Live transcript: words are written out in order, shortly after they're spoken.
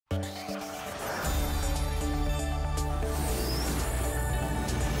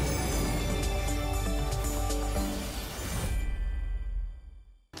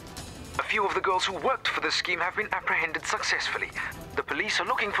girls who worked for the scheme have been apprehended successfully. The police are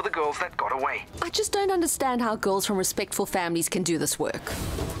looking for the girls that got away. I just don't understand how girls from respectful families can do this work.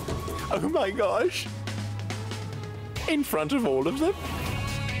 Oh my gosh. In front of all of them?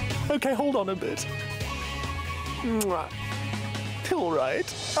 Okay, hold on a bit. Mwah. All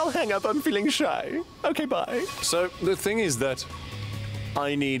right. I'll hang up. I'm feeling shy. Okay, bye. So the thing is that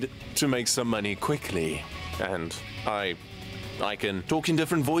I need to make some money quickly, and I can talk in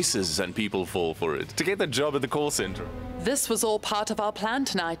different voices and people fall for it to get the job at the call center. This was all part of our plan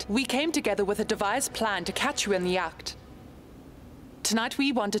tonight. We came together with a devised plan to catch you in the act. Tonight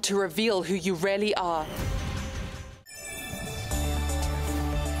we wanted to reveal who you really are.